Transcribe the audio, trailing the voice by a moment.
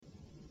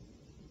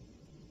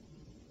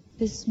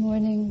This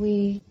morning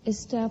we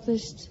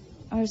established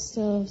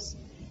ourselves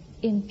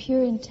in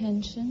pure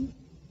intention,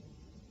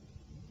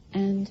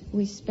 and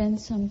we spent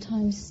some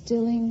time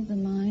stilling the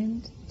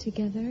mind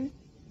together,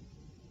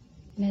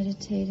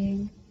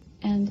 meditating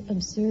and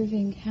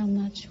observing how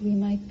much we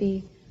might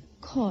be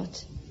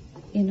caught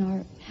in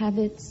our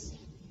habits,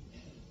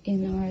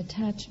 in our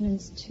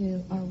attachments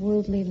to our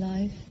worldly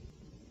life,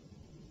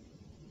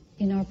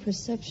 in our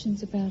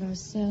perceptions about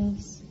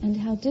ourselves, and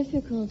how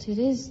difficult it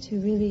is to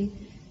really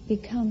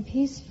become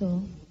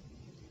peaceful,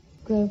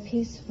 grow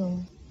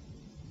peaceful,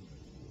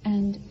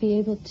 and be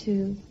able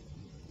to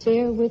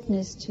bear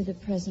witness to the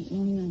present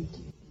moment.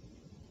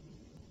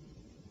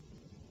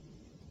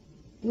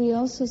 We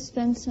also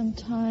spend some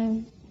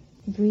time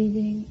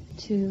breathing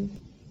to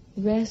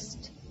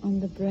rest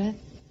on the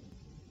breath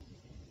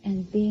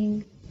and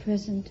being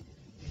present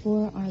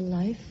for our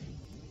life,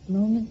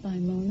 moment by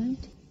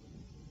moment,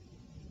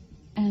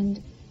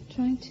 and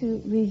trying to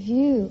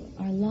review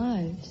our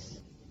lives,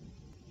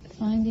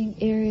 finding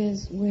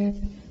areas where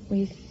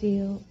we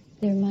feel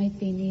there might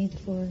be need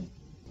for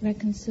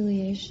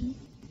reconciliation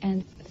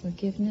and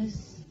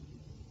forgiveness,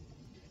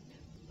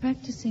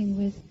 practicing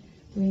with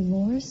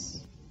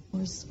remorse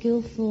or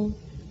skillful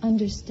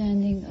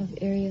understanding of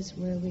areas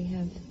where we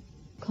have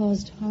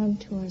caused harm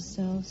to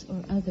ourselves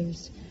or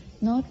others,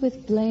 not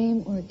with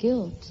blame or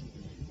guilt,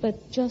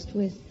 but just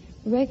with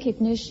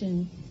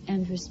recognition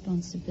and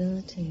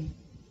responsibility.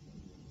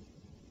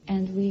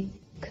 And we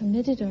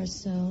committed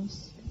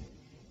ourselves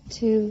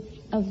to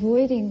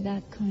avoiding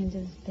that kind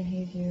of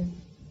behavior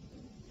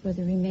for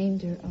the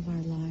remainder of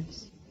our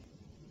lives.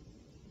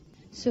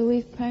 So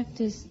we've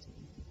practiced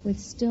with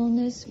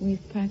stillness,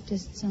 we've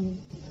practiced some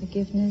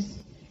forgiveness,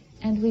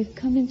 and we've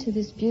come into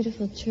this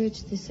beautiful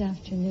church this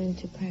afternoon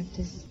to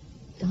practice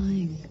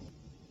dying.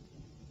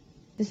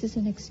 This is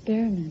an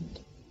experiment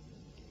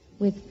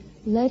with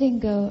letting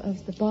go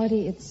of the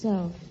body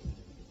itself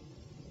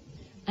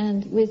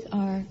and with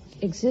our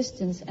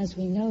existence as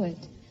we know it.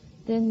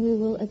 Then we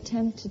will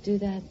attempt to do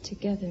that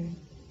together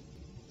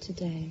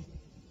today.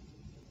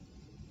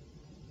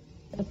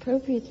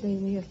 Appropriately,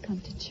 we have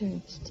come to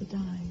church to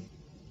die.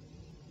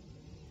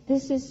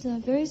 This is a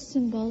very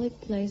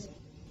symbolic place,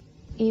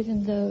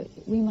 even though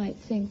we might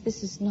think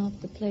this is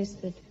not the place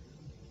that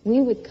we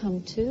would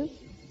come to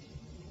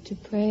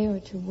pray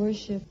or to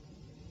worship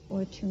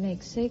or to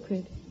make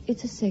sacred.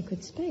 It's a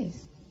sacred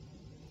space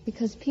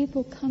because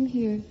people come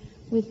here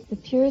with the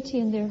purity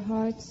in their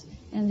hearts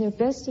and their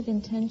best of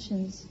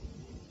intentions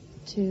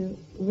to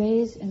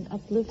raise and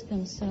uplift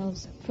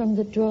themselves from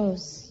the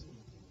dross,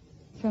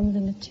 from the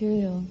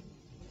material,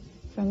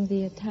 from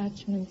the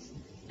attachments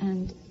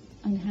and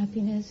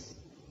unhappiness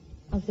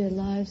of their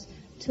lives,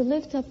 to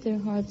lift up their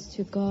hearts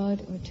to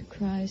God or to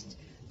Christ,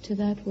 to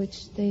that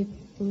which they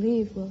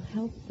believe will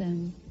help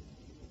them,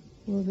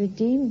 will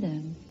redeem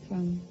them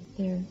from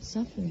their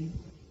suffering.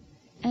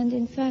 And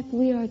in fact,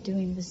 we are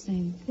doing the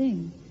same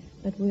thing,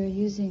 but we're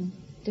using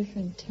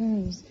different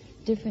terms,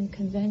 different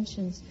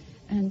conventions,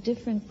 and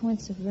different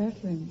points of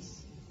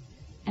reference.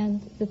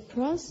 And the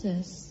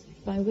process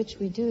by which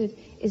we do it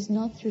is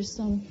not through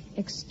some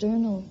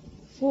external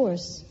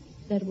force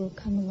that will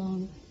come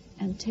along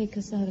and take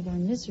us out of our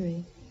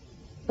misery,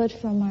 but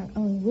from our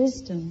own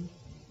wisdom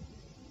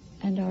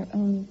and our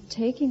own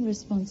taking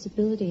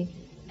responsibility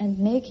and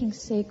making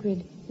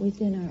sacred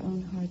within our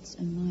own hearts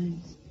and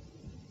minds.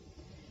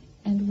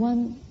 And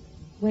one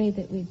way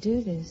that we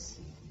do this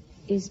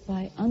is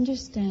by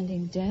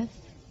understanding death,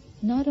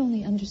 not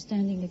only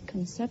understanding it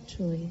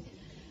conceptually,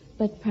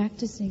 but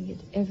practicing it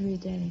every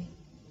day.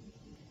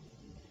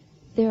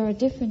 There are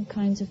different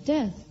kinds of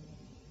death.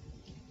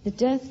 The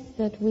death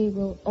that we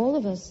will, all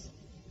of us,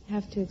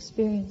 have to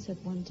experience at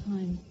one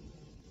time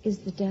is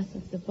the death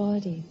of the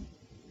body,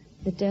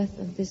 the death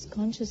of this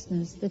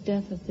consciousness, the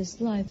death of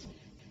this life,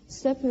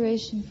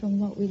 separation from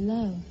what we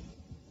love.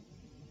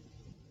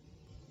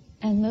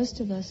 And most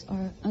of us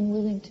are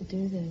unwilling to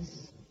do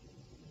this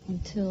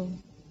until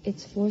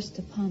it's forced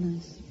upon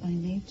us by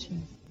nature.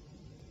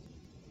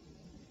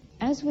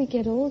 As we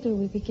get older,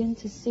 we begin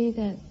to see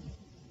that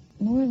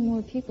more and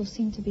more people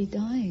seem to be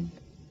dying.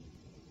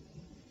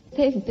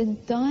 They've been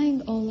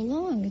dying all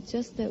along, it's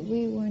just that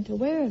we weren't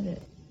aware of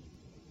it.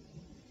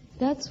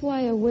 That's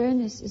why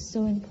awareness is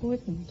so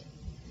important.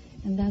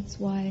 And that's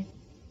why,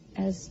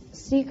 as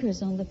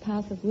seekers on the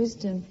path of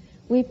wisdom,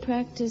 we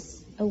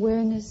practice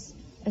awareness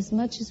as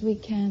much as we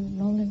can,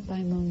 moment by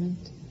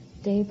moment,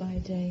 day by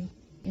day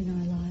in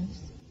our lives.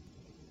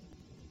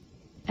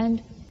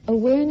 And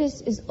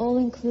awareness is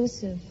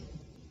all-inclusive.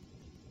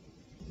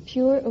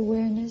 Pure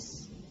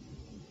awareness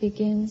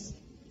begins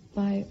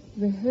by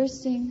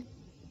rehearsing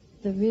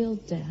the real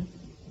death,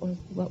 or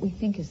what we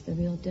think is the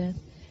real death,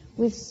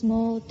 with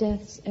small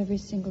deaths every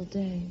single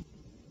day.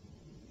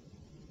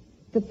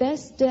 The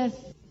best death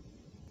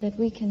that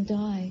we can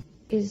die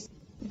is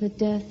the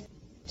death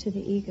to the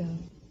ego,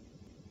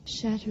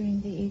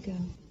 shattering the ego.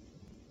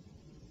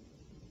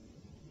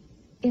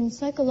 In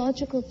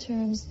psychological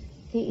terms,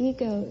 the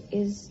ego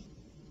is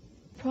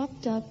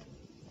propped up,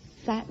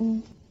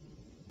 fattened,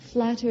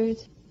 flattered,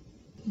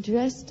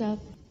 dressed up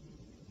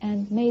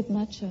and made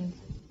much of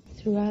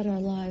throughout our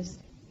lives.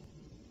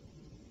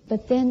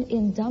 But then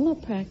in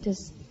Dhamma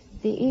practice,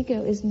 the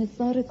ego is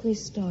methodically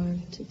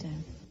starved to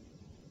death.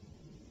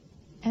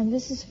 And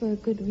this is for a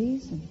good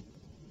reason,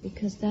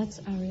 because that's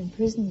our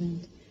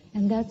imprisonment,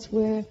 and that's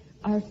where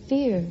our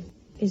fear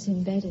is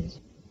embedded.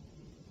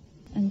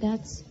 And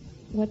that's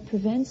what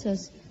prevents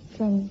us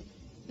from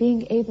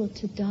being able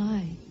to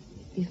die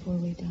before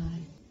we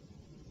die.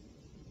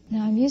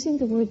 Now, I'm using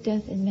the word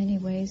death in many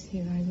ways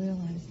here, I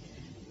realize,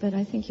 but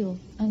I think you'll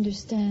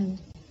understand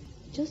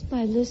just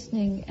by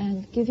listening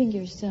and giving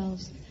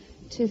yourselves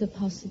to the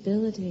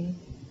possibility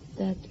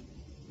that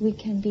we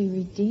can be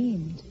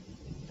redeemed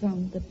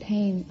from the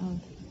pain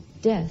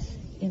of death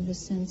in the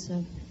sense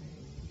of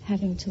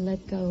having to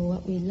let go of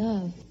what we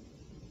love,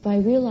 by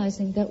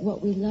realizing that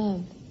what we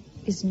love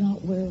is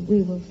not where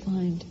we will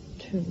find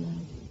true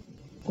love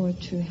or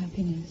true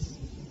happiness.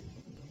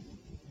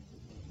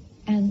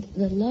 And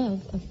the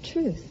love of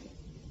truth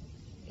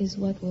is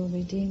what will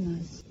redeem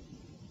us.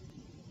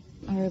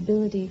 Our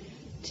ability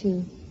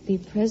to be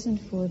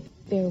present for,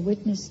 bear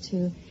witness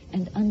to,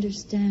 and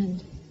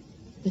understand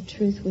the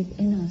truth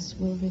within us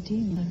will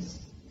redeem us,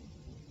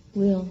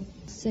 will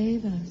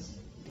save us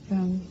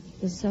from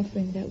the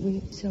suffering that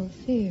we so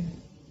fear.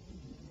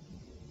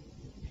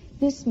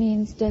 This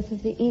means death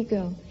of the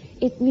ego.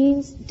 It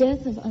means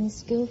death of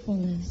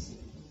unskillfulness.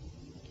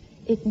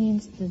 It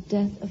means the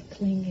death of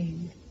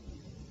clinging.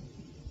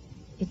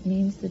 It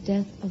means the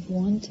death of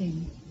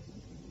wanting.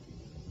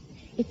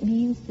 It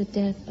means the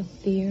death of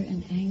fear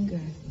and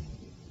anger.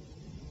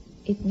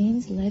 It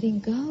means letting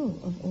go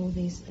of all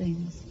these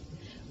things.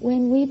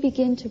 When we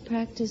begin to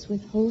practice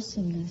with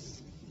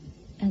wholesomeness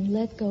and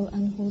let go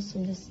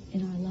unwholesomeness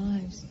in our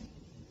lives,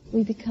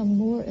 we become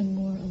more and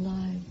more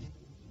alive.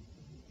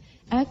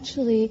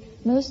 Actually,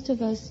 most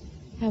of us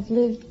have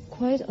lived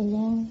quite a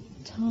long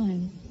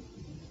time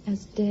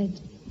as dead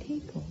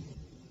people.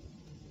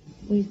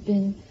 We've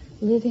been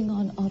living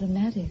on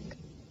automatic.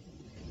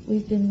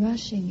 We've been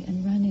rushing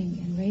and running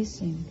and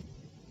racing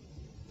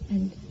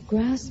and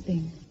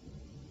grasping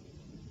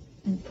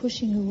and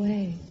pushing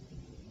away.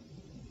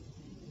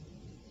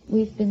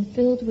 We've been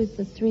filled with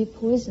the three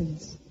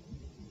poisons,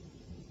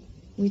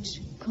 which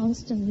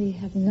constantly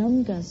have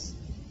numbed us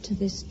to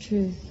this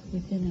truth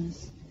within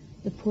us.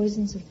 The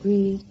poisons of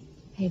greed,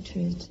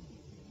 hatred,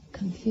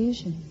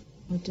 confusion,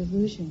 or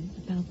delusion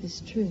about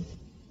this truth.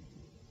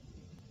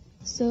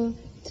 So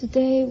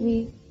today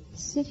we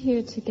sit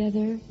here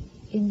together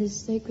in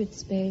this sacred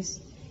space,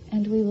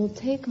 and we will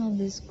take on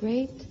this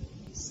great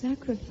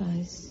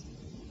sacrifice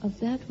of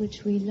that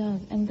which we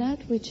love and that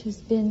which has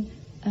been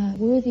a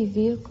worthy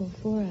vehicle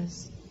for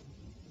us.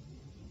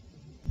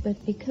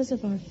 But because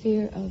of our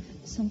fear of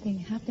something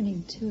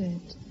happening to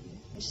it,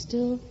 it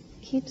still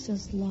keeps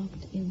us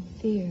locked in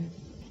fear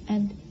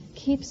and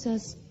keeps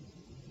us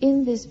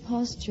in this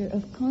posture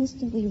of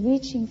constantly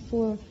reaching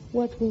for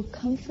what will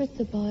comfort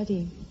the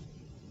body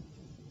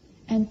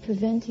and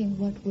preventing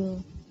what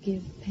will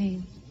give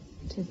pain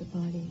to the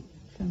body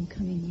from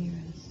coming near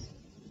us.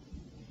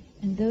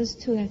 And those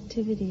two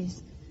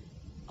activities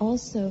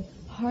also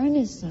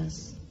harness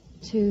us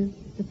to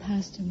the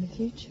past and the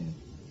future.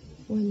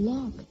 We're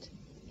locked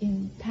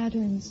in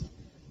patterns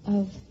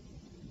of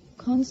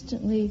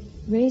constantly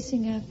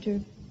racing after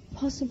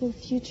possible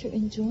future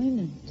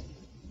enjoyment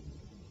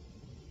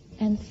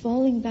and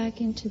falling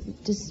back into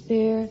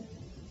despair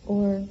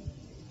or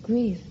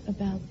grief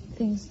about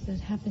things that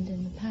happened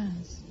in the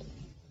past.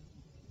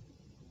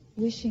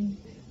 Wishing,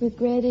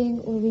 regretting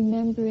or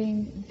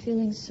remembering and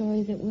feeling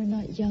sorry that we're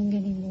not young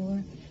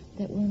anymore,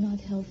 that we're not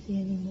healthy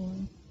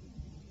anymore.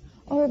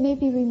 Or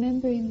maybe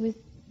remembering with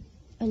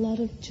a lot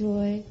of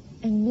joy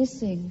and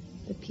missing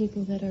the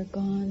people that are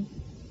gone,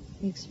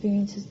 the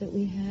experiences that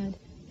we had,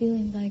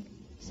 feeling like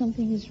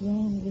something is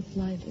wrong with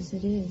life as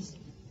it is.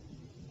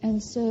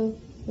 And so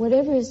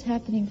whatever is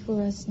happening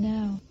for us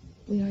now,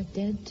 we are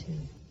dead to.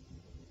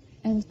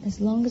 And as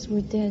long as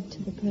we're dead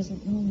to the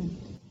present moment,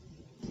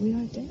 we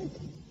are dead.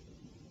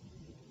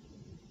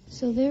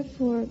 So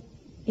therefore,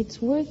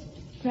 it's worth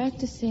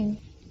practicing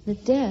the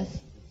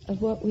death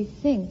of what we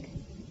think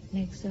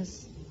makes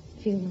us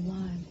feel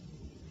alive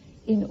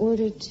in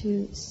order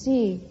to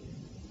see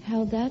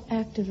how that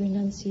act of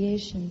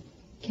renunciation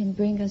can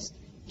bring us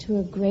to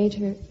a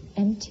greater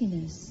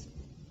emptiness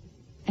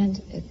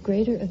and a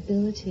greater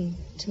ability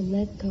to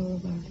let go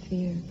of our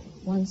fear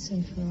once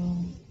and for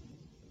all.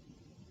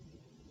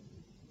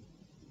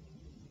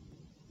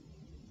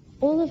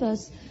 All of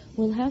us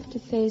will have to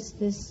face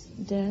this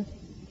death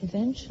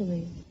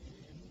eventually.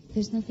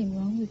 There's nothing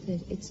wrong with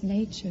it. It's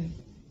nature.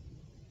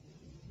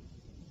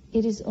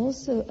 It is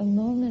also a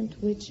moment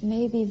which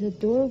may be the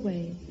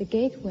doorway, the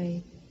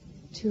gateway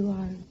to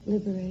our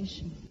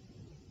liberation.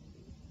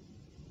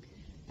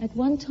 At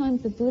one time,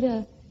 the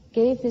Buddha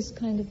gave this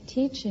kind of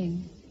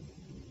teaching,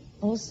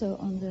 also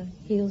on the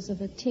heels of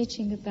a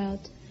teaching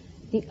about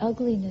the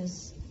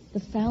ugliness,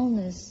 the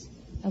foulness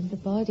of the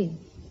body,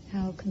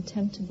 how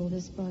contemptible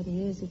this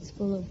body is. It's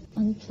full of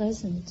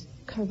unpleasant,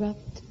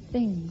 corrupt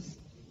things.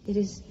 It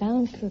is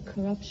bound for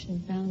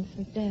corruption, bound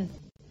for death.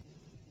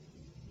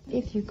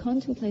 If you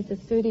contemplate the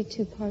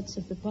 32 parts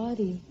of the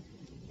body,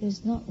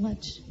 there's not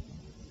much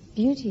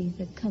beauty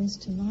that comes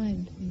to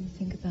mind when you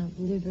think about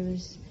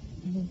livers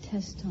and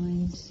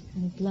intestines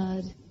and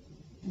blood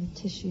and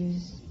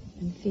tissues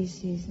and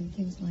feces and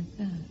things like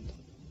that.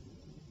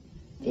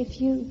 If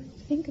you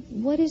think of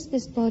what is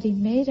this body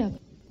made of,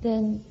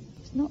 then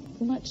there's not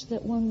much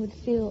that one would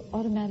feel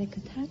automatic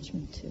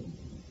attachment to.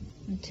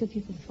 When two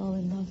people fall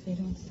in love, they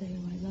don't say,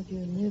 "Oh, I love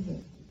your liver."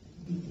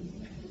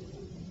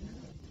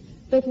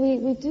 But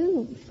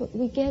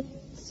we get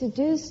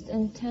seduced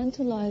and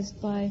tantalized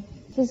by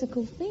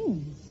physical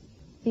things.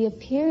 The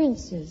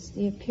appearances,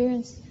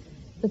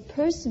 the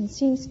person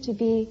seems to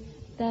be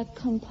that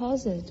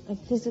composite of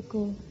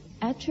physical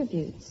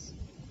attributes,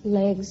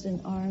 legs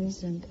and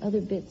arms and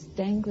other bits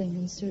dangling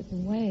in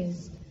certain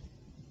ways.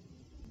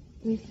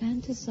 We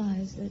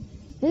fantasize that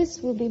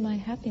this will be my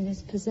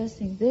happiness,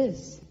 possessing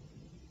this,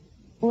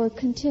 or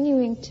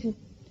continuing to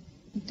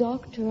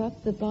doctor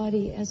up the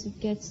body as it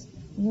gets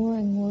more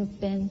and more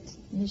bent,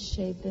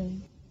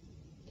 misshapen,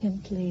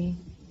 pimply,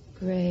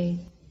 gray,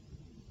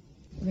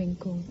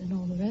 wrinkled, and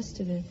all the rest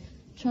of it,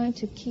 trying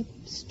to keep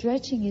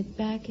stretching it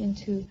back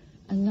into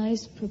a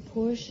nice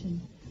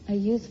proportion, a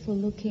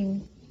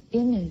youthful-looking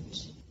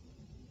image.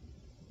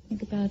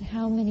 Think about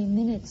how many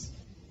minutes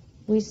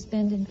we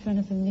spend in front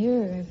of a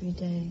mirror every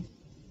day,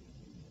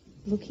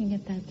 looking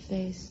at that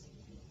face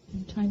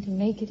and trying to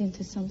make it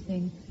into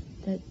something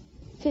that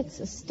fits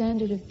a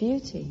standard of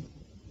beauty.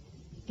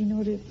 In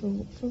order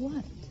for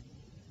what?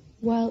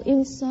 While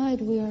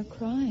inside we are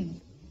crying,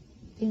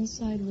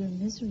 inside we're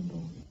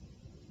miserable.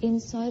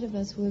 Inside of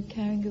us we're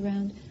carrying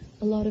around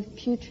a lot of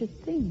putrid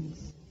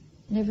things,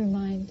 never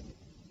mind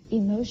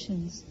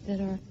emotions that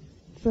are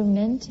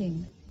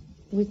fermenting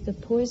with the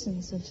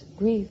poisons of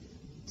grief,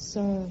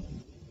 sorrow,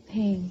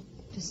 pain,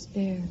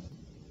 despair,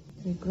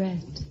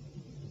 regret,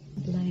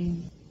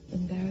 blame,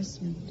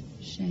 embarrassment,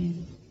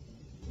 shame,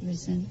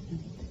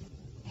 resentment,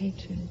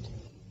 hatred.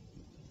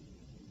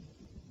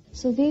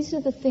 So these are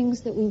the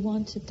things that we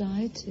want to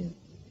die to.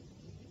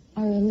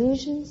 Our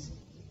illusions,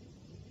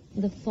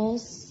 the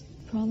false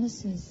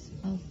promises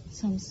of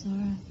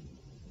samsara,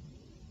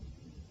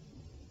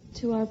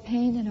 to our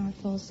pain and our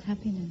false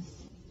happiness,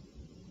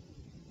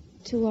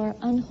 to our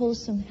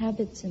unwholesome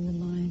habits in the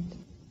mind.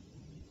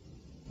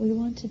 We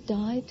want to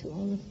die to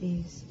all of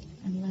these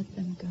and let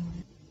them go.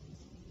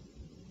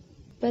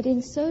 But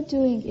in so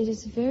doing, it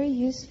is very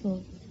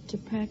useful to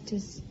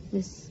practice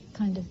this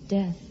kind of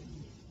death.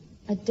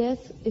 A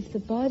death if the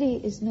body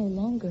is no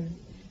longer,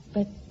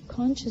 but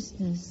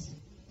consciousness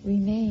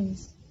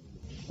remains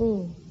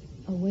full,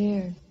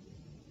 aware,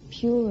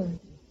 pure,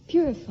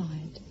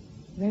 purified,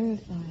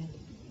 rarefied,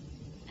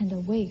 and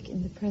awake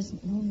in the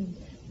present moment.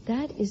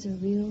 That is a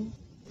real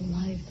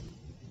life.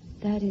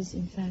 That is,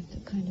 in fact, a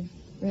kind of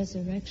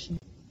resurrection.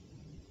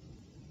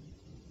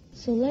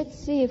 So let's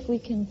see if we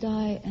can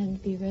die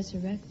and be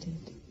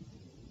resurrected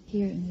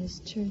here in this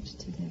church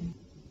today.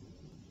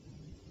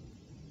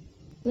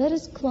 Let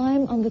us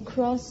climb on the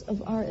cross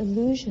of our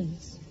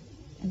illusions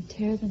and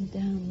tear them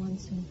down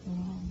once and for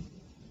all.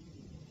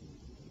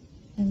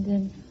 And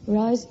then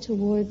rise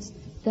towards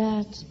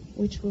that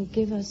which will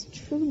give us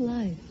true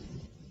life,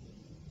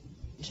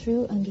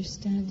 true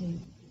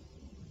understanding,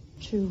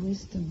 true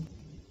wisdom.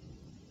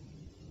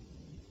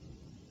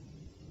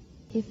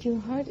 If your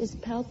heart is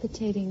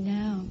palpitating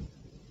now,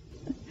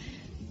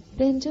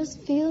 then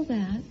just feel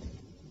that.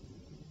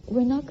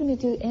 We're not going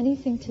to do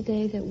anything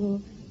today that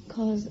will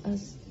cause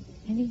us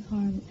any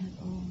harm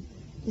at all.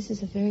 This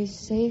is a very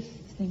safe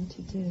thing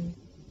to do.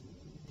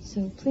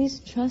 So please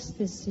trust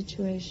this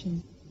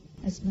situation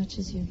as much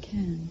as you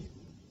can.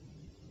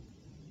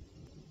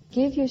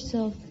 Give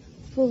yourself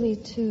fully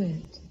to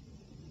it.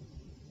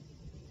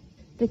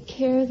 The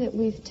care that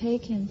we've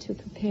taken to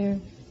prepare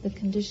the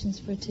conditions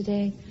for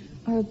today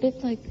are a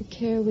bit like the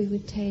care we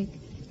would take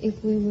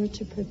if we were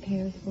to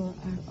prepare for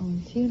our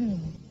own funeral.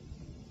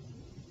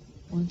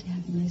 Want to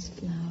have nice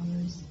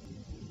flowers,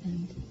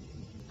 and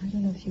I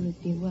don't know if you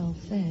would be well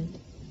fed.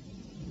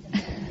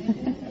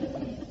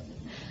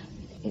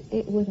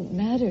 it wouldn't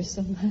matter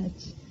so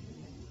much.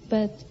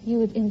 But you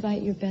would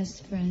invite your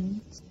best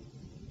friends,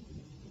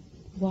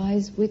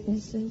 wise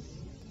witnesses,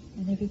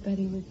 and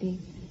everybody would be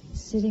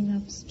sitting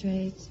up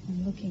straight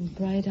and looking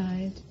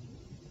bright-eyed,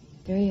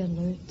 very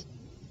alert.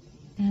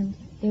 And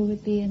there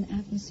would be an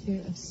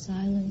atmosphere of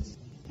silence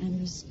and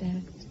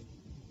respect.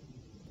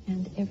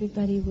 And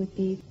everybody would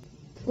be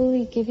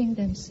fully giving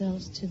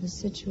themselves to the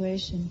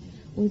situation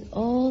with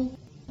all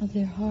of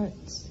their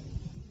hearts.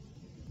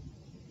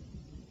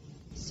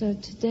 So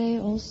today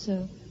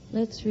also,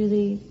 let's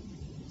really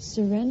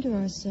surrender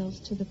ourselves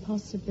to the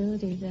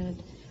possibility that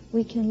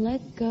we can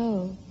let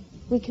go,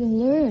 we can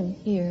learn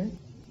here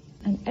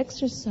and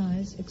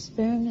exercise,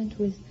 experiment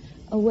with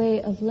a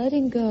way of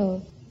letting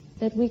go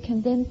that we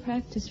can then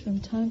practice from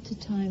time to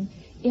time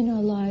in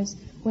our lives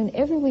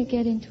whenever we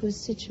get into a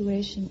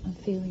situation of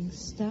feeling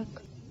stuck,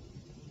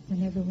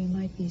 whenever we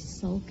might be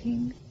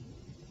sulking,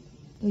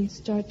 We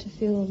start to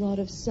feel a lot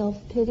of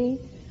self-pity.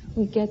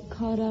 We get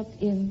caught up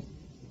in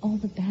all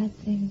the bad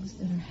things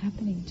that are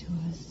happening to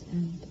us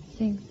and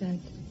think that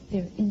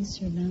they're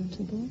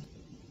insurmountable.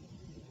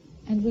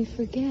 And we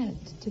forget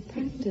to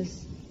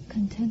practice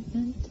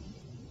contentment,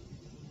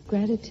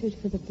 gratitude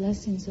for the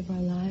blessings of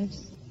our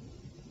lives.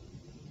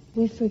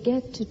 We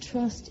forget to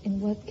trust in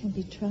what can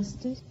be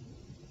trusted.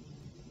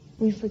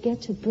 We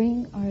forget to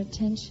bring our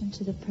attention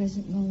to the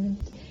present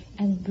moment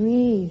and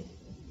breathe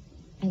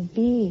and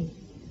be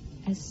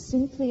as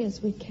simply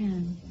as we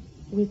can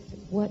with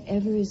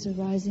whatever is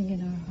arising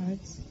in our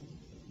hearts.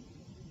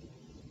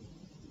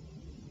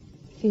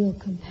 Feel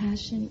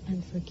compassion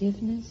and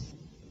forgiveness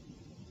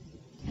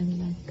and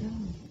let go.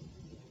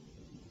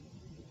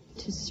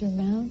 To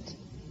surmount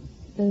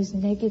those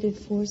negative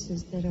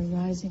forces that are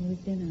rising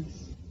within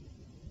us.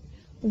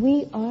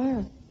 We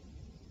are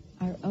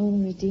our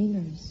own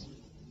redeemers.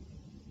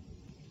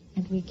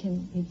 And we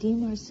can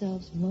redeem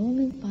ourselves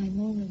moment by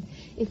moment.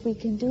 If we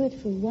can do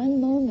it for one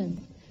moment,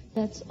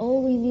 that's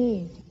all we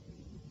need.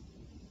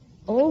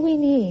 All we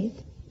need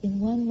in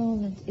one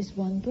moment is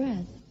one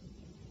breath.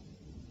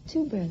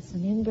 2 breaths,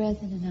 an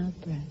in-breath and an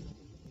out-breath.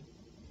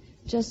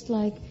 Just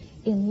like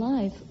in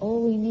life,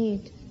 all we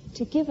need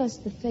to give us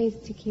the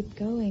faith to keep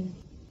going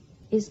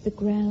is the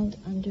ground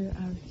under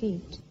our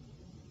feet.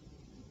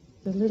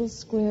 The little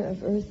square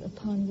of earth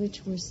upon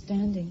which we're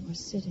standing or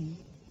sitting.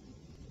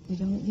 We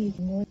don't need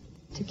more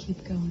to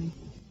keep going.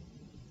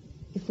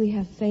 If we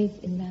have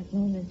faith in that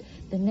moment,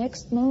 the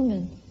next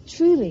moment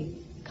truly,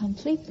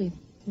 completely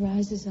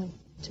rises up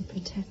to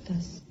protect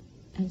us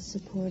and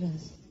support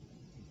us.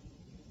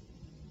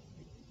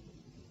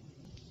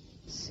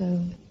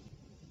 So,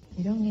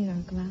 we don't need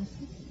our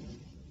glasses.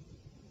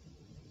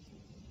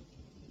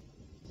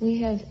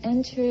 We have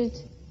entered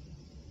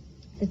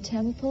the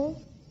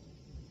temple.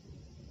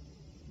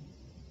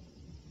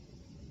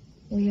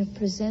 We have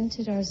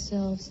presented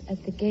ourselves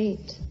at the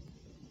gate.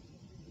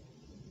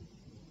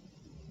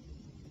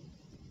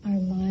 Our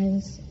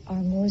minds are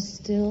more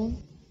still.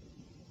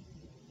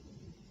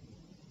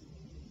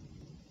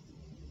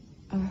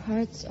 Our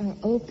hearts are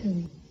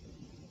open.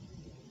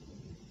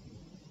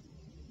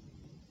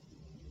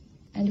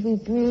 And we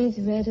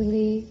breathe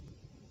readily,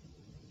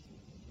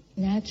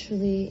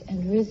 naturally,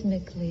 and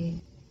rhythmically.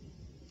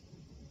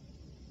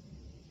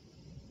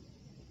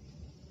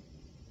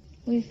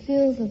 We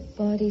feel the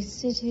body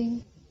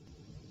sitting.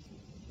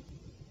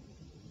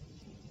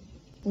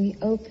 We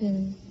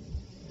open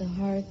the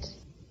heart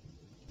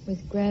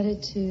with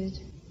gratitude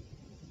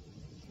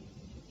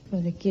for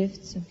the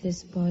gifts of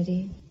this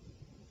body.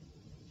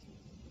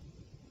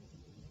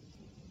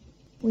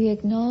 We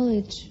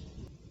acknowledge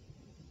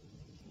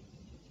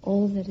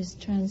all that has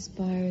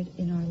transpired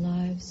in our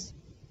lives.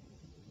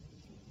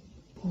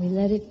 We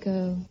let it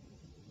go.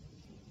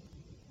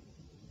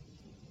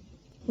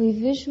 We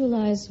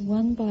visualize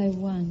one by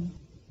one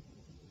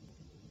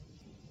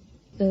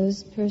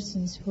those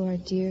persons who are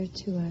dear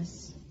to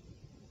us.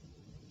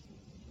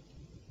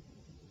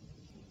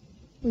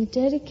 We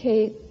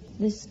dedicate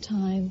this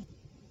time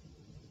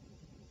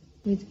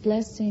with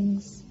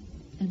blessings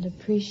and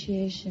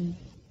appreciation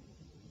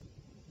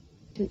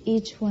to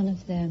each one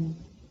of them.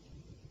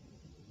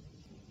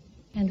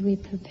 And we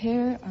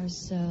prepare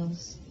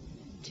ourselves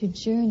to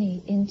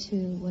journey into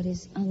what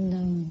is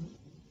unknown.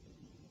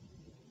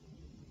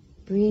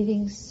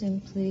 Breathing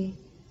simply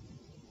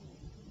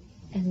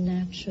and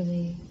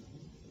naturally.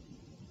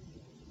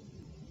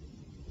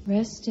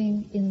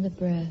 Resting in the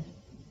breath.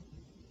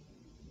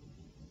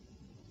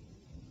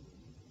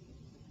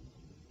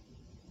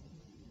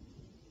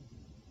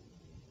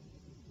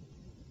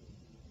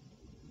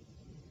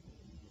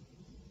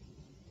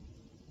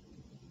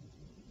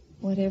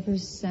 Whatever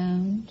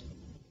sound,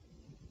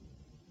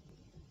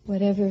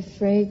 whatever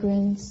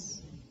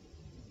fragrance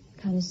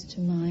comes to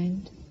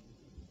mind,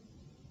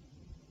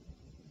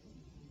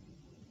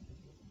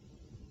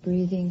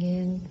 breathing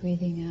in,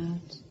 breathing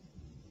out,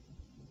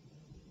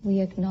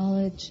 we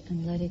acknowledge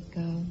and let it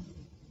go.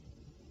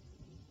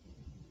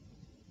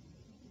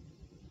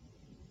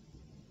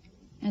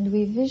 And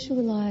we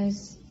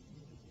visualize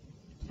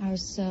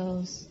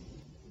ourselves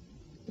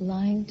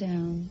lying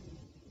down,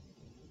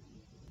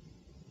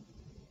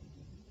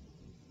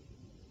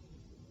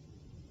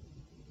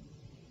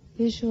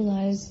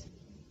 visualize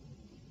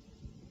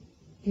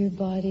your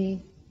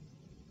body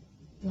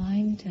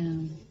lying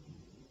down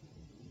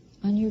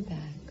on your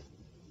back,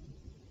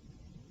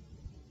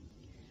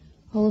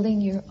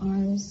 holding your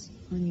arms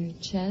on your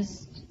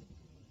chest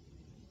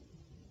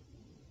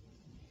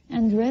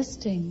and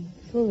resting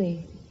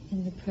fully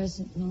in the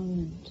present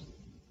moment.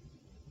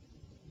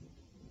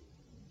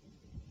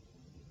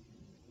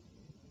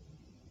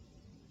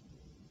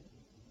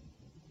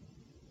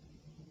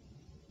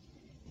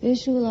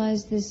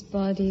 Visualize this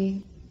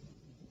body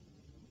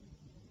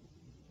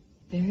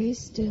very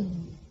still.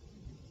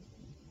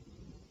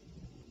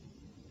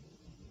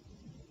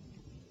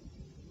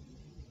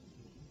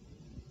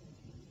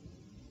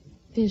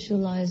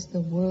 Visualize the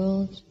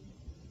world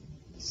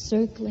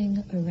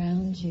circling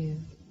around you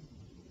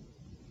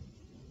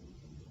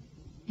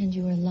and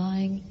you are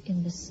lying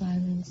in the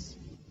silence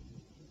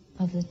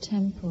of the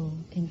temple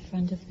in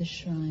front of the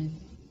shrine.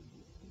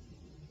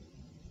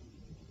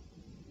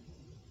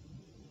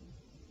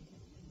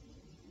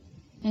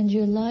 And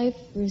your life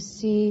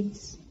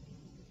recedes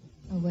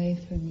away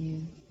from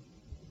you,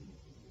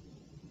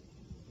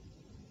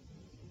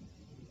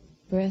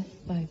 breath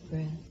by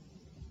breath.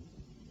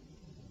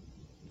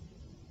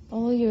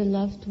 All your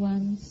loved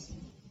ones,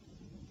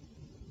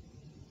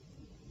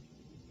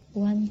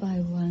 one by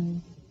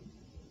one,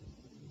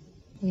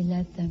 we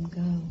let them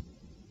go.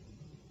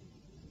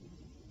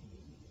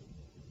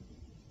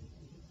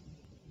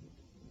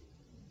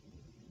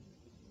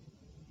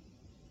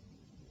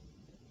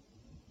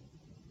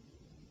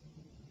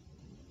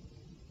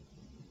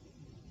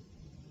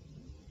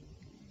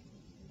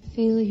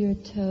 Feel your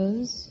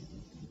toes.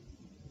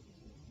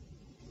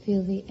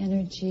 Feel the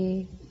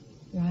energy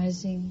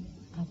rising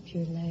up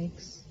your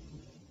legs,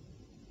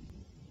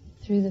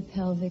 through the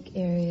pelvic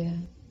area,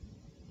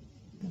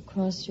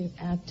 across your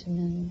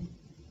abdomen,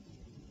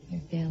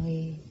 your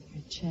belly,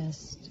 your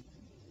chest,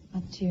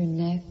 up to your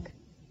neck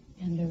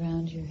and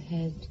around your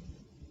head.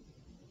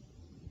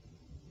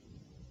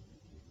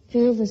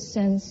 Feel the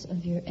sense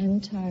of your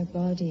entire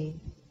body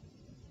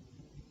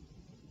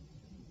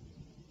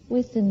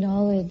with the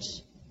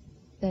knowledge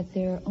that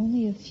there are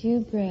only a few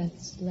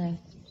breaths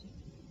left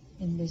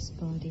in this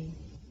body.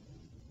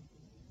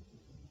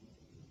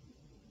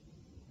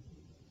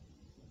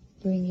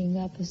 Bringing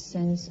up a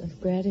sense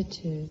of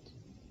gratitude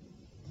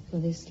for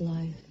this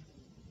life.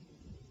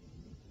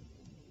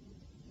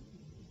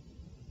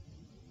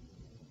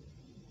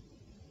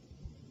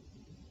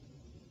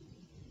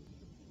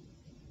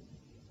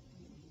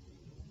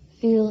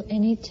 Feel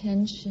any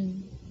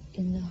tension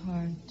in the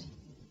heart,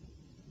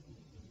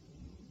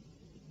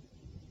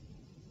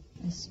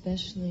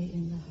 especially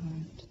in the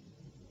heart.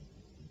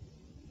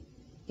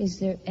 Is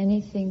there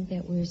anything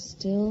that we're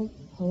still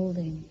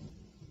holding?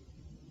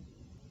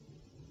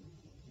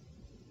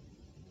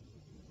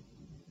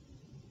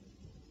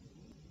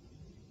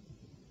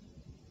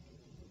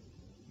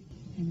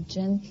 And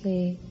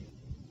gently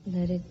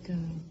let it go,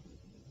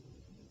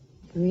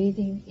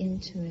 breathing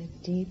into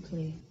it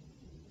deeply.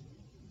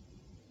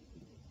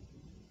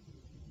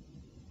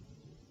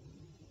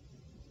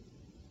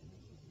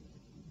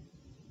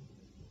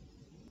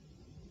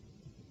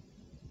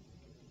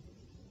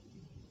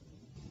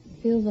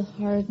 Feel the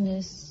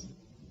hardness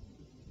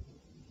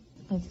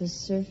of the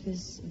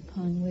surface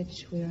upon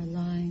which we are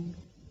lying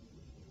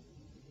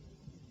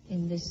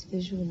in this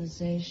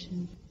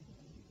visualization.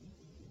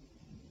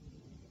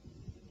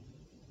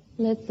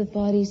 Let the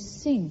body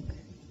sink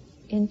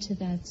into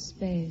that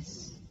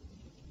space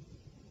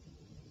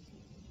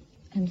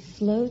and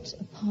float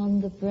upon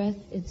the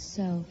breath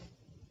itself.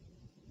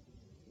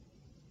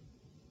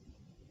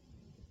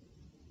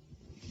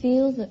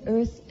 Feel the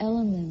earth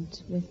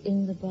element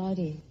within the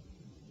body.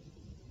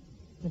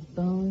 The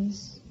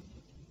bones,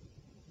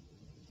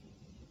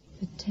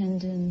 the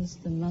tendons,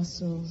 the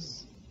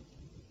muscles,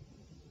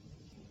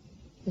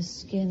 the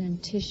skin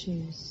and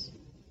tissues.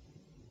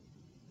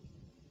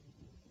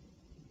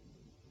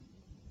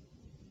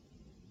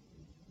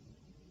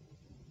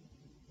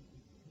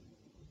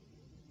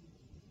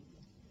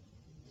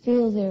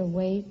 Feel their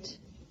weight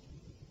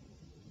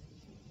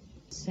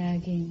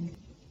sagging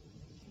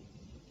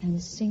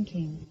and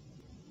sinking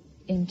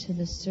into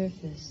the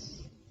surface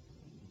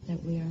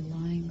that we are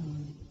lying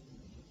on.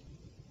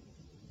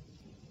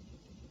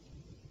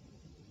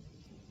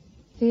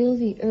 Feel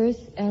the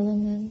earth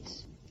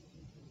element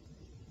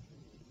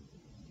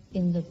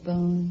in the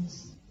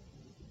bones,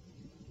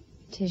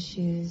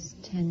 tissues,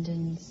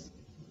 tendons,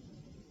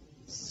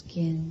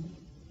 skin,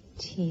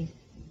 teeth,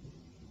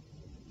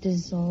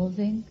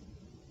 dissolving,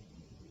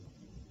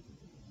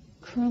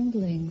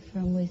 crumbling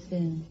from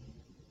within.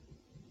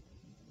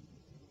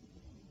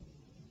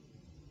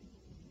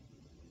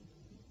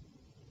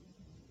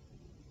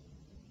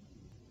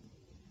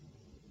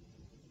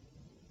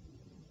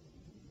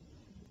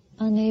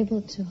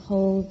 Unable to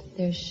hold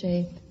their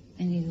shape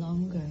any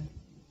longer.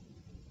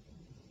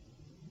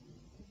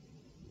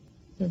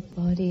 The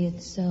body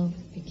itself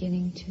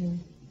beginning to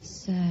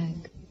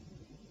sag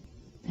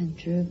and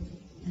droop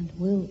and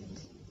wilt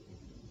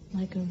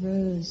like a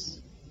rose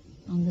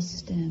on the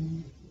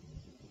stem.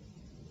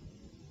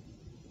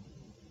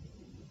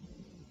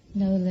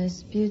 No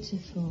less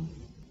beautiful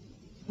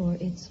for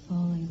its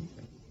falling.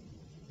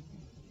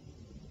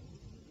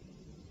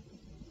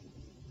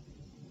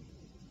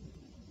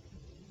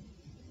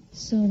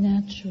 So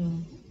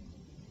natural,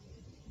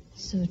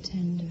 so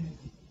tender.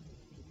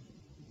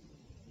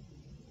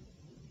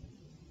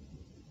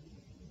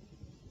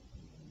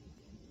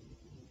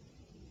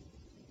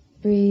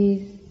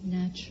 Breathe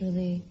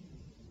naturally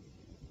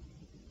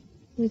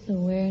with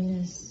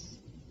awareness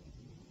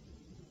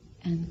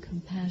and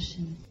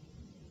compassion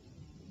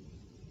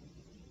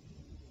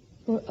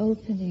for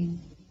opening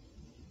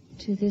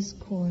to this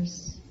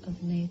course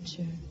of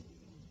nature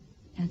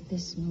at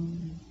this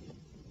moment.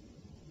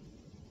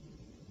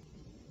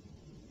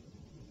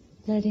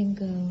 Letting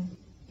go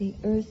the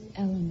earth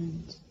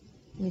element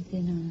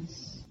within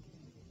us.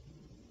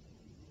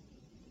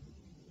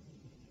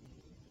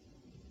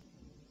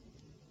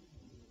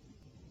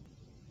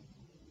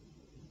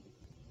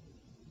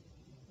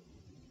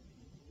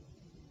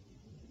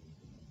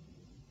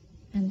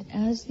 And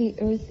as the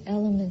earth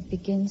element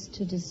begins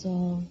to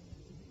dissolve,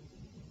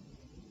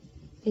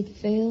 it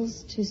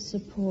fails to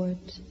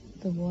support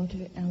the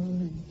water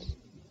element.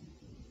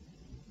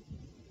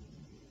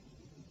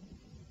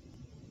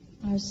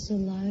 Our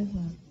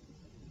saliva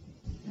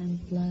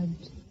and blood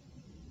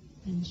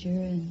and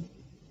urine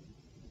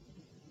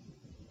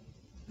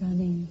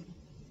running,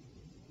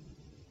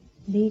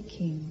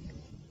 leaking,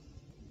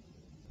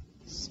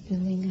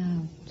 spilling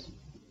out,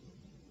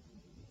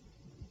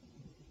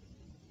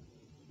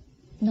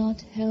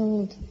 not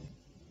held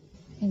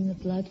in the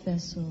blood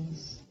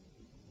vessels.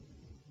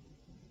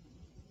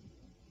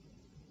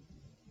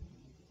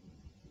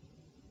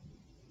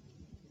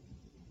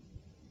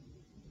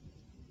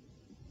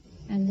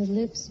 And the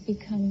lips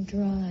become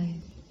dry,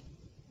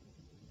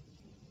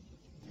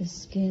 the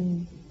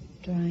skin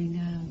drying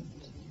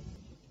out,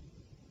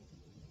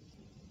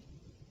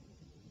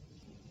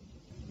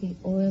 the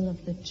oil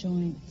of the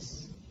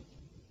joints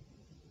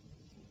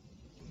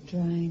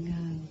drying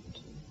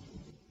out.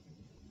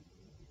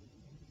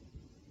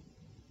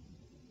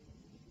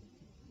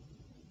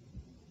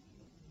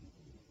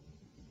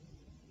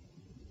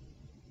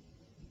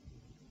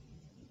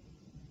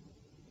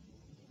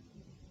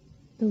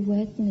 The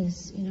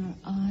wetness in our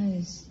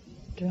eyes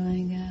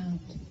drying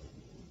out.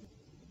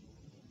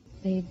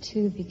 They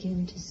too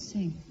begin to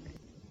sink.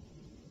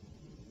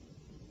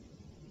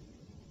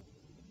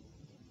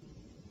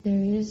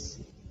 There is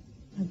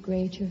a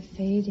greater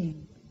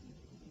fading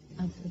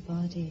of the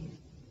body,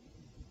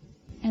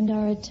 and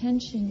our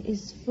attention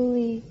is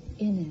fully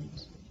in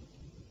it.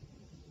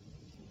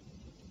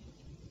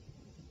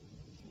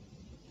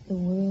 The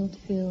world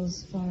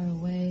feels far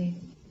away,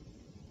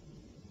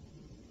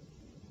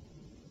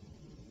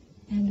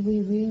 and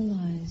we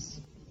realize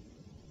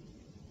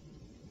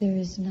there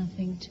is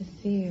nothing to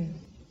fear,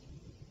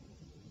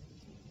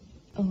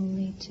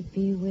 only to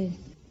be with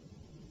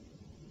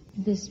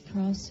this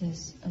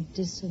process of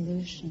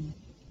dissolution,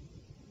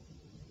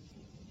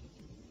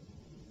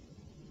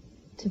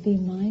 to be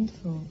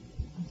mindful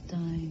of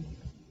dying.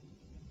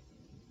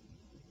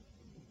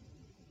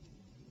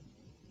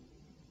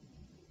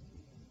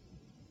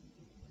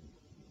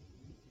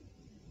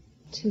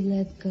 To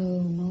let go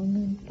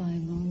moment by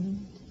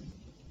moment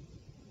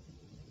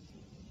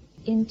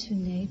into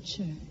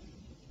nature,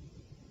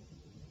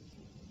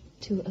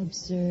 to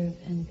observe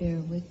and bear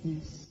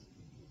witness.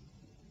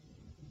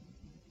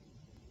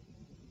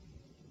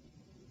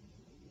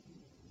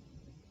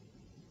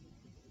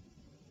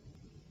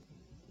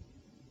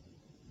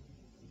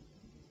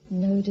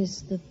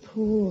 Notice the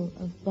pool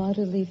of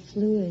bodily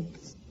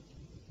fluids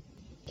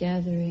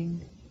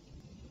gathering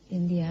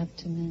in the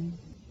abdomen,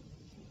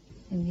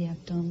 in the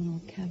abdominal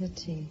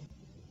cavity.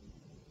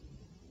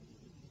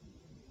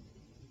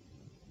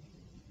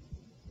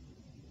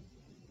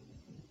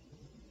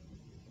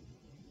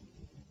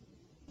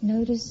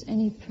 Notice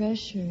any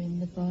pressure in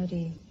the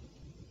body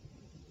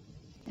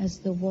as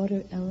the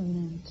water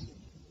element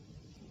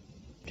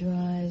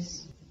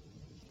dries,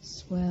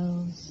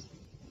 swells,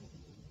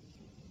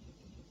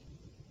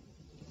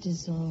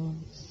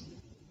 dissolves.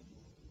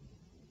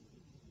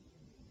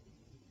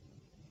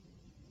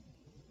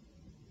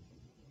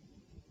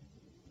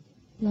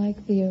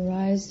 Like the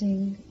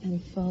arising and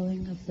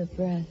falling of the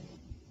breath,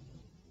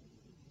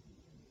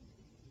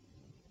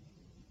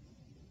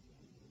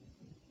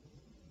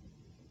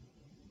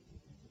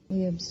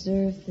 we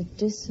observe the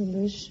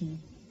dissolution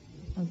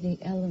of the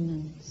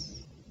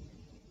elements.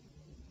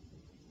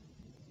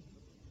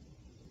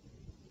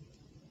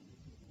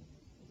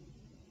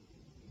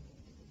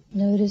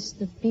 Notice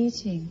the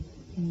beating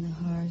in the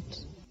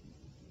heart,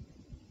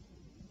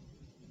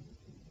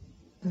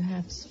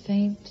 perhaps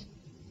faint,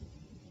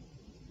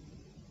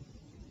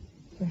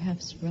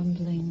 perhaps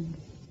rumbling,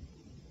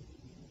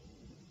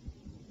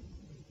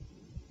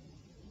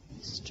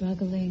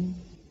 struggling,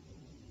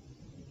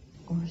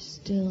 or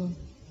still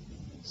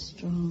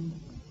strong.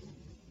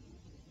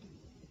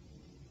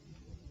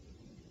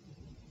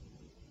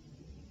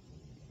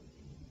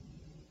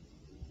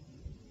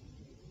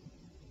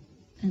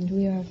 And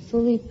we are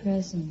fully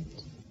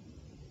present.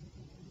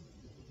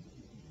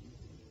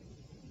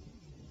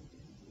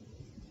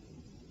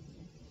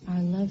 Our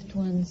loved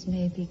ones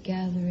may be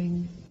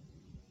gathering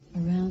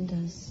around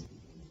us,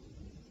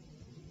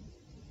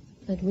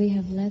 but we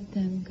have let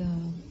them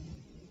go.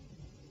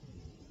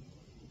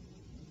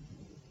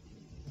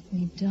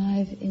 We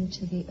dive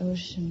into the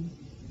ocean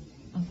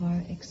of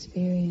our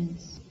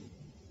experience.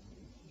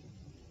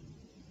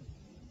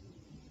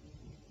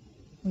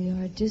 We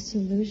are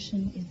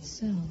dissolution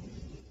itself.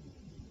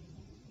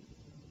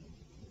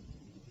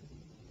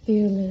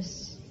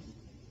 Fearless,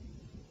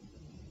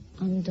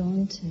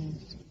 undaunted,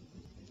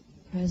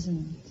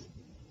 present,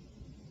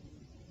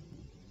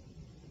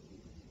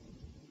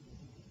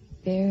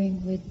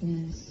 bearing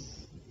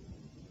witness,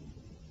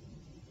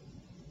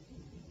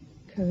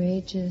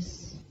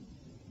 courageous,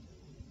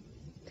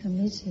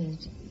 committed,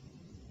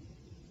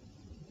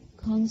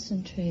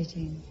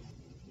 concentrating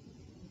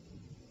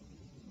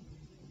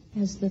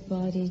as the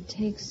body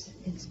takes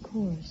its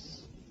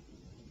course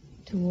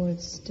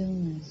towards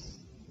stillness,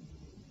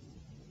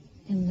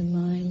 and the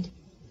mind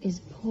is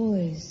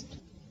poised,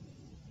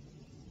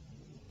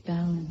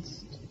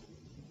 balanced,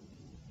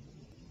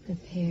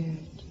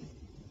 prepared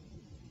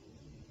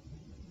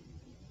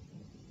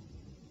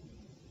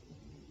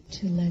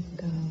to let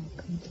go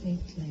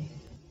completely.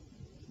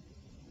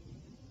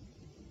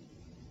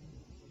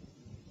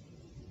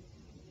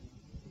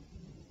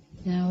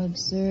 Now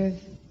observe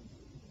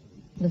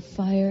the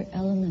fire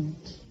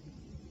element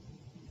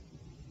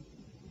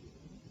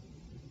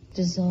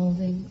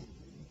dissolving,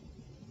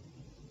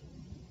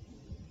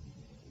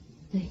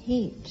 the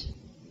heat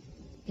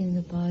in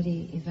the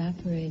body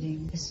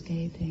evaporating,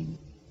 escaping,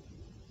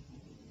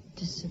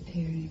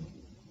 disappearing.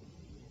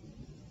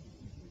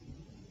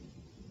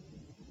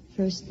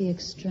 First, the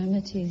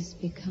extremities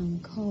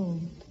become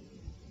cold.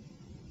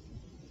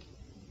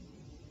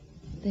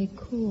 They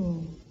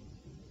cool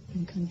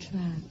and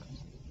contract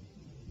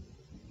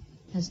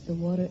as the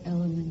water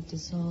element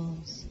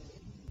dissolves.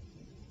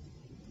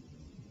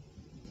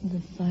 The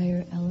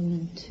fire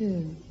element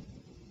too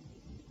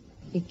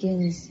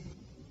begins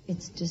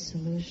its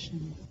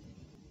dissolution.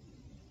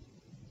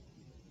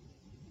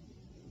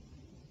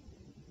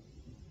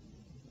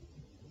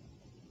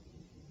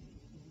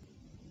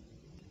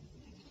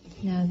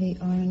 Now the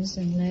arms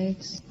and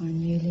legs are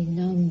nearly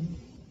numb,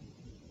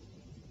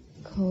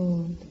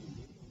 cold.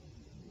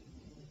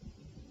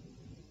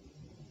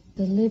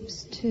 The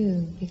lips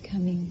too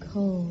becoming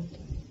cold.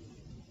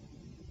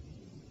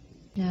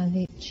 Now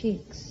the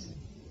cheeks,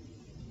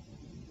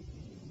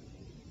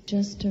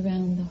 just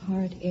around the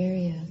heart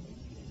area,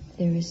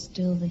 there is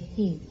still the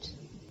heat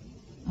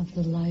of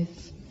the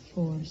life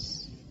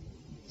force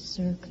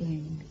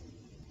circling,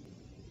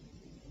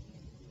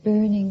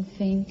 burning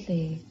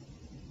faintly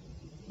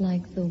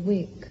like the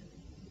wick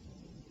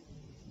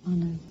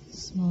on a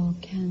small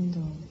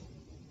candle,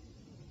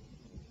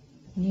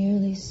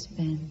 nearly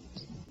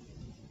spent.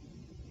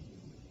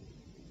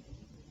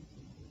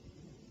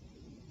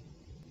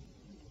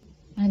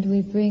 And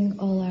we bring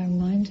all our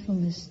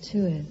mindfulness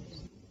to it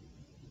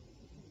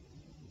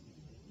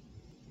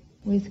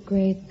with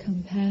great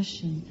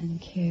compassion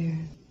and care,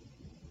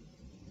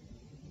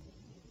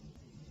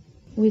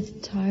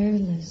 with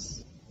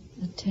tireless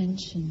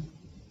attention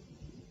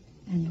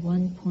and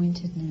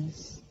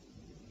one-pointedness.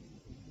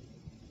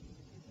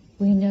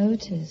 We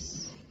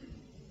notice,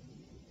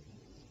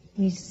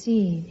 we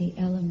see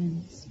the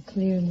elements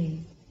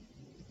clearly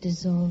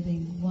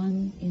dissolving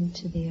one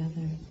into the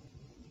other.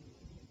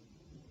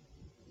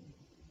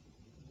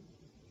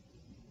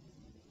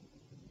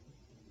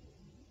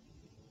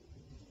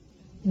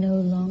 No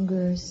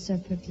longer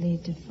separately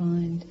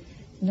defined,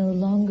 no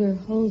longer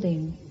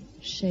holding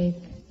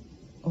shape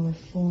or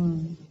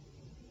form.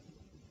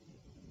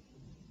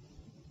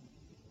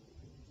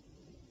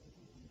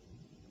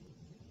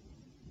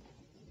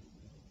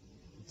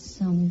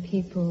 Some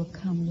people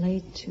come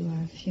late to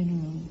our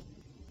funeral,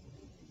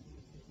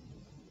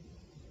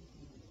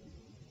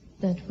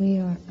 that we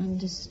are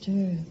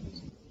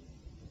undisturbed.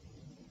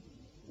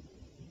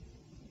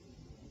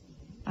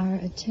 Our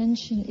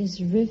attention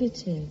is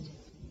riveted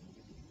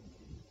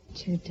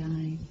to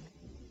dying,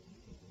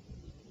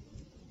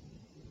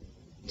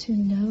 to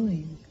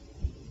knowing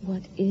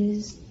what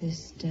is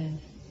this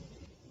death.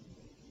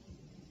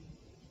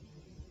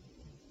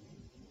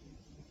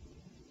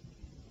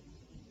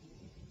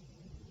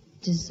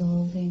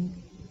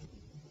 Dissolving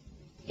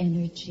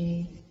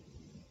energy,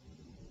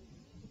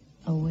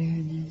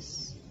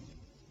 awareness,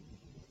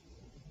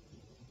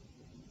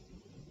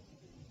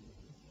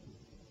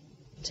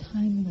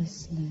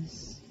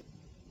 timelessness.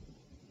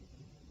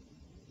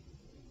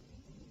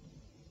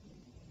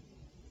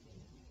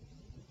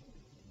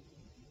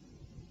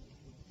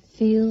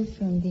 Feel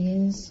from the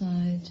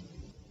inside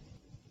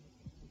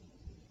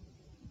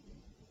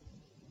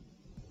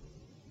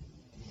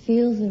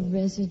feel the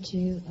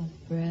residue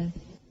of breath.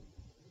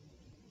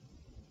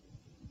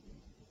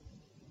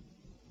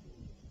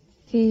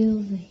 Feel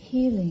the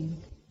healing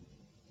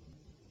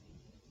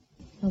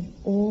of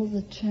all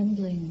the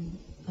trembling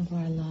of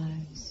our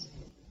lives,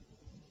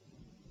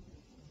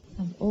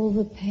 of all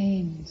the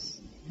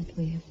pains that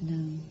we have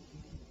known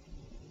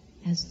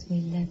as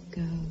we let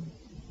go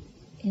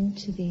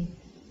into the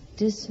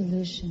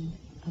dissolution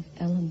of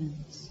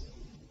elements.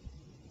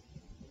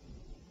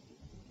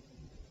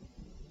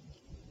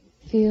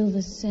 Feel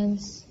the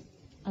sense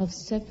of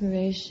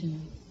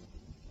separation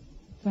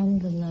from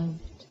the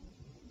loved,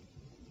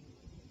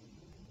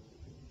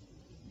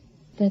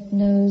 that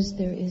knows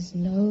there is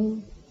no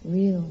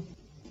real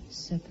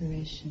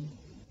separation.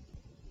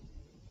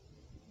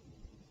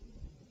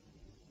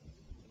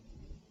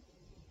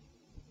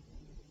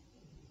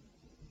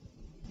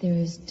 There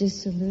is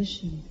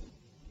dissolution,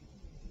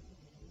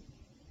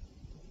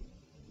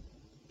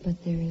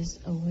 but there is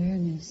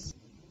awareness.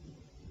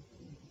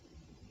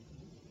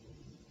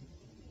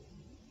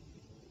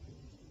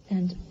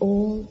 And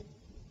all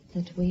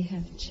that we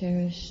have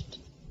cherished,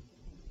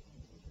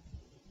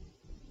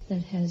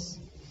 that has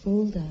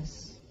fooled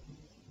us,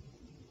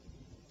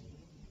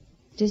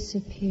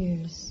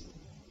 disappears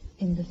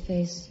in the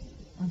face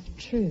of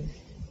truth,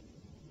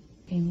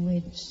 in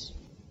which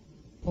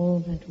all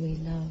that we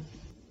love,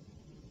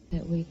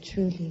 that we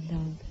truly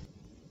love,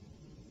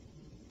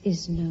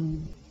 is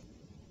known,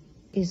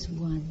 is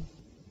one,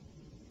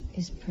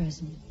 is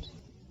present.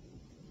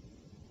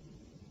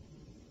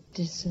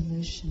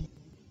 Dissolution,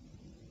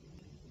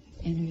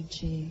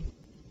 energy,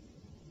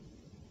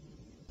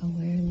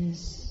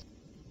 awareness,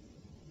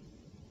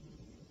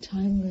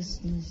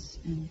 timelessness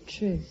and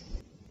truth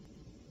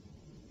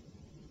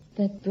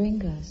that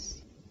bring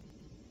us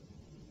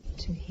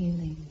to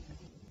healing.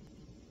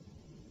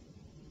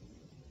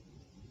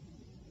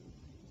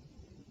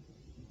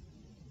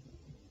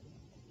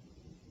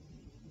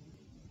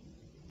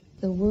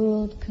 The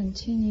world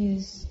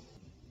continues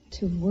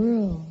to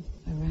whirl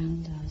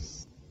around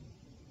us,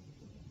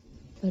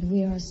 but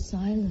we are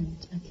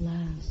silent at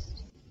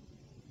last.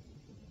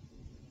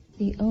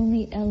 The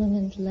only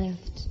element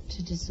left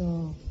to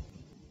dissolve,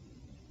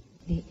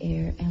 the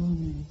air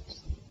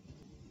element.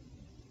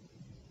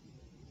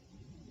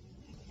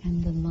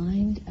 And the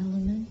mind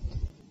element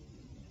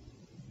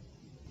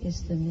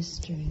is the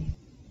mystery.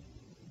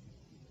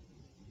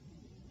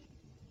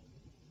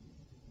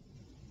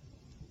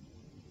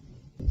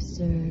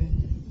 Observe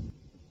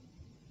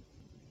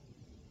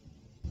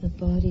the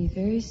body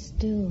very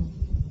still,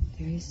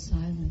 very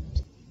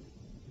silent.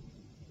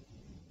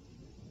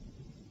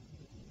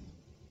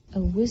 A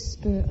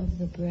whisper of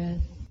the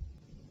breath.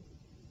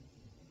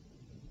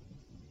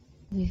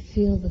 We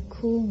feel the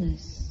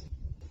coolness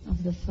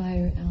of the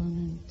fire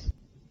element.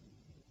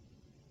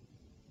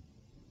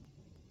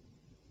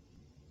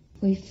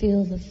 We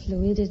feel the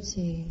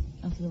fluidity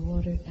of the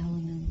water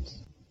element.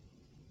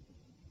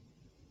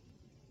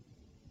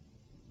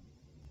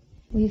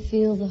 We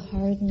feel the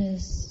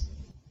hardness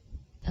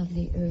of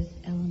the earth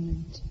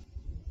element.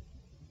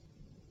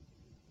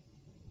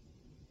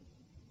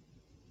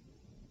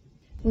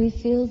 We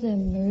feel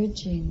them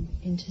merging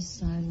into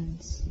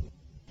silence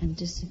and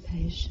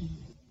dissipation.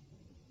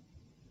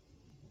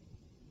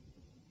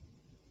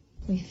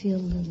 We feel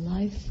the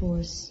life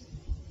force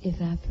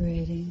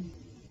evaporating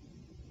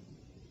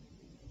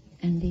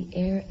and the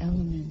air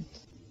element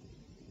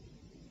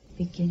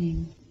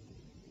beginning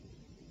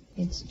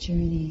its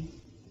journey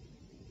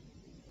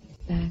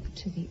back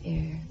to the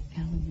air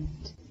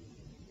element,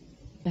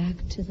 back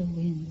to the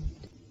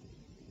wind,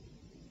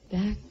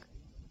 back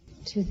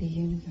to the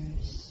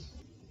universe.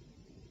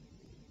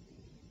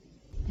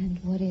 And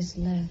what is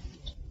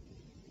left?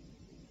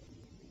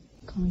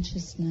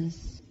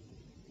 Consciousness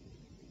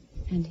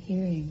and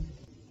hearing.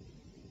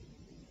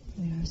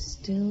 We are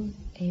still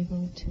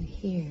able to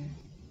hear.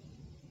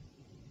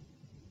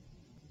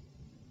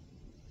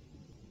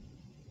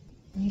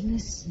 We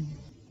listen.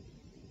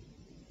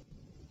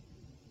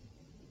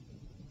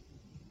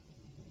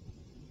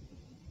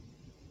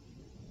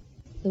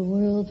 The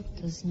world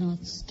does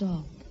not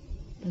stop,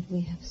 but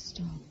we have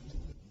stopped.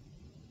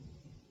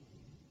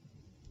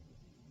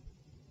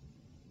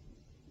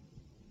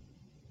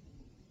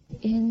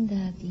 In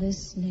that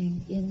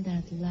listening, in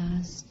that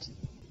last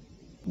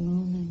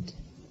moment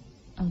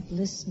of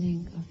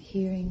listening, of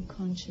hearing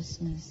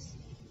consciousness,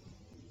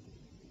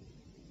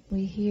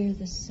 we hear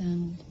the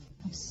sound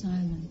of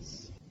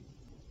silence.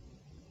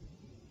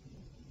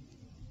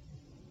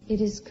 It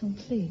is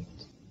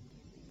complete.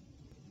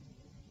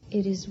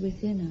 It is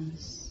within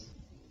us.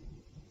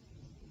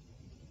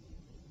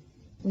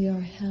 We are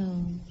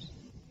held.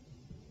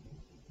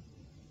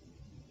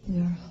 We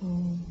are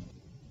whole.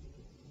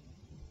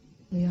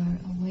 We are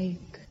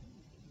awake.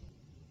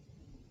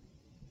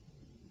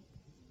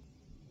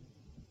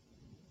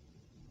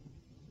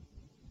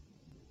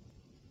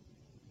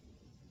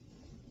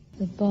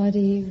 The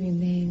body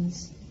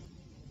remains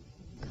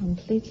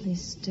completely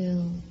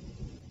still,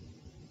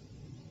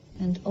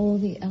 and all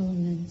the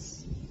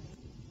elements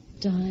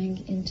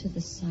dying into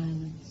the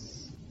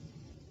silence.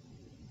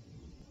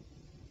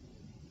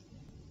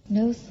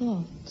 No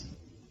thought,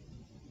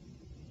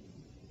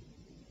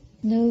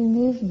 no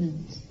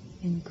movement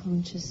in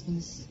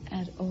consciousness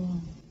at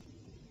all.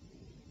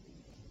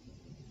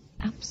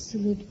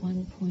 Absolute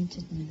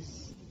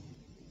one-pointedness.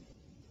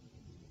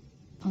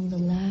 On the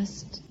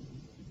last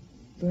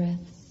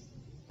breath,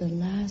 the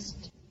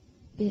last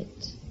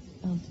bit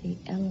of the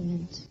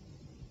element,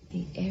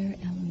 the air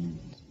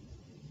element,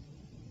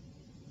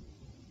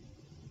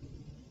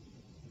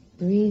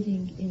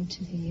 breathing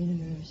into the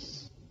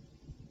universe.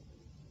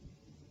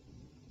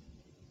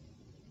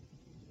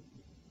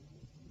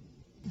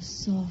 A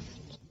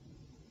soft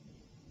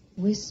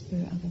whisper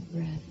of a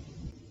breath.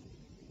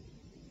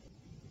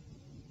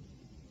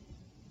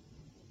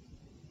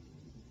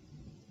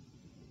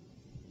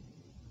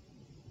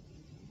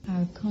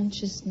 Our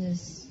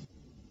consciousness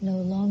no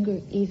longer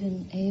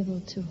even able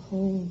to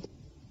hold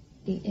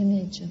the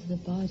image of the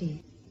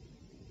body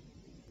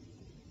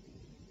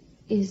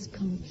is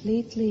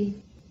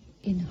completely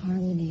in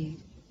harmony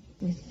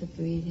with the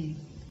breathing.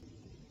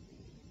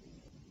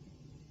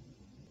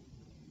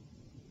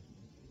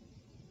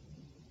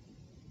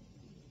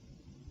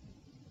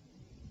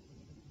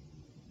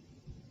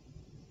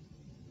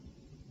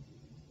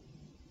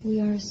 We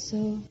are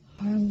so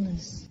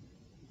harmless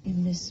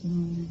in this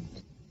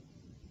moment,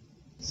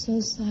 so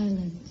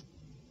silent,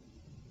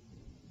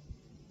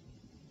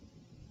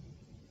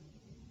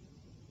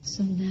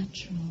 so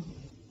natural.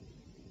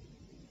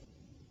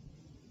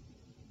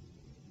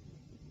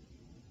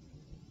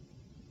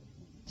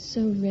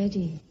 So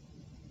ready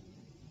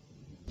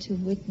to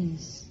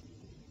witness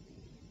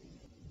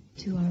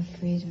to our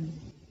freedom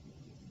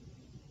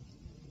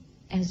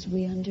as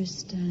we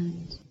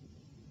understand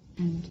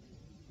and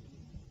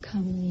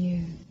come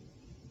near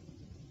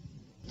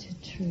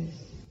to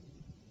truth,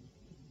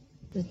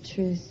 the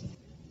truth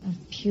of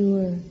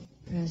pure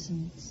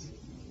presence,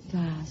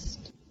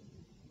 vast,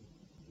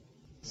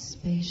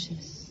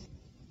 spacious,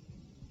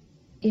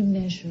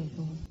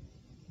 immeasurable,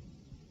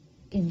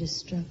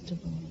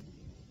 indestructible,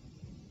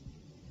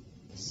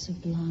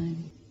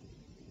 sublime,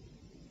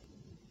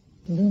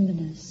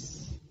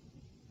 luminous,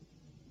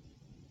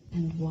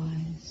 and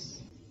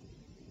wise.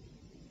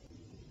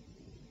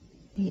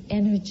 The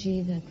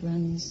energy that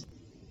runs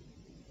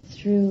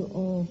through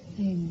all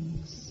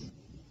things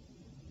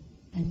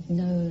and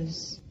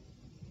knows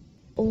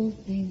all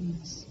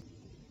things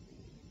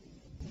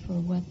for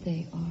what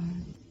they are.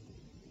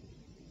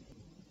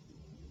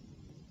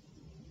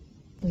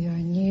 We are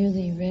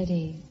nearly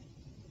ready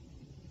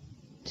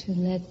to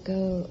let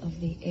go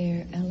of the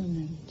air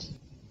element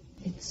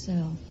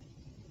itself.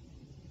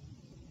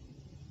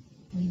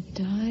 We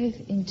dive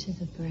into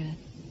the breath.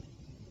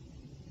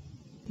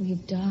 We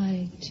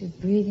dive to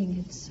breathing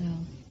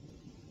itself.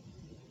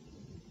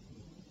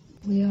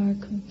 We are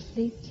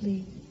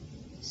completely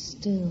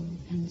still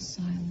and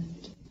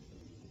silent,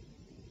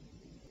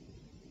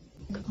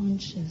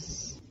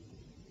 conscious.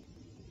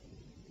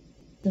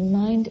 The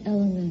mind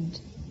element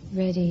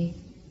ready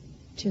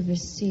to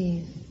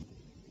receive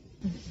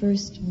the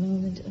first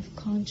moment of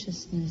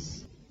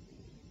consciousness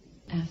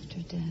after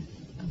death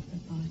of the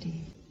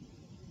body.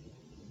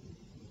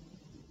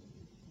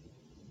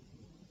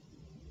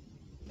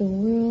 The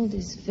world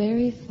is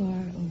very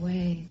far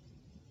away,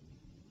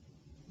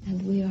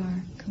 and we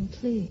are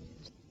complete.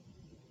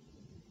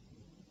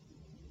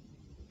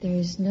 There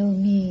is no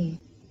me,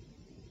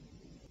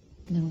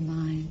 no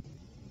mine,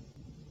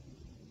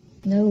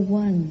 no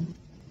one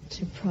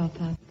to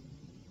prop up.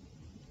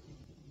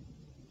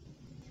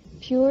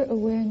 Pure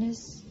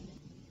awareness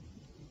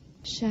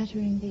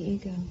shattering the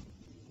ego.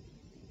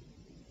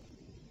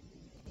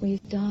 We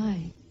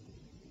die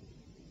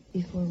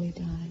before we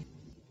die.